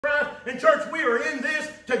And church, we are in this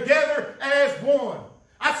together as one.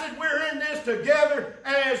 I said we're in this together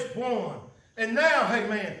as one. And now, hey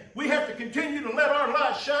man, we have to continue to let our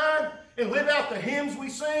light shine and live out the hymns we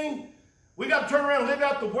sing. We got to turn around and live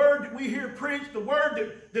out the word that we hear preached, the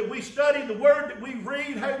word that we study, the word that we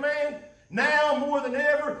read. Hey man, now more than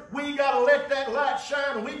ever, we got to let that light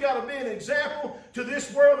shine, and we got to be an example to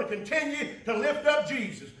this world and continue to lift up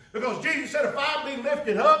Jesus. Because Jesus said, if I be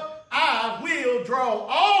lifted up, I will draw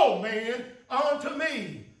all men unto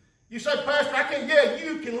me. You say, Pastor, I can't. Yeah,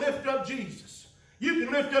 you can lift up Jesus. You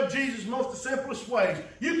can lift up Jesus most the simplest ways.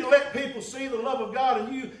 You can let people see the love of God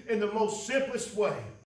in you in the most simplest way.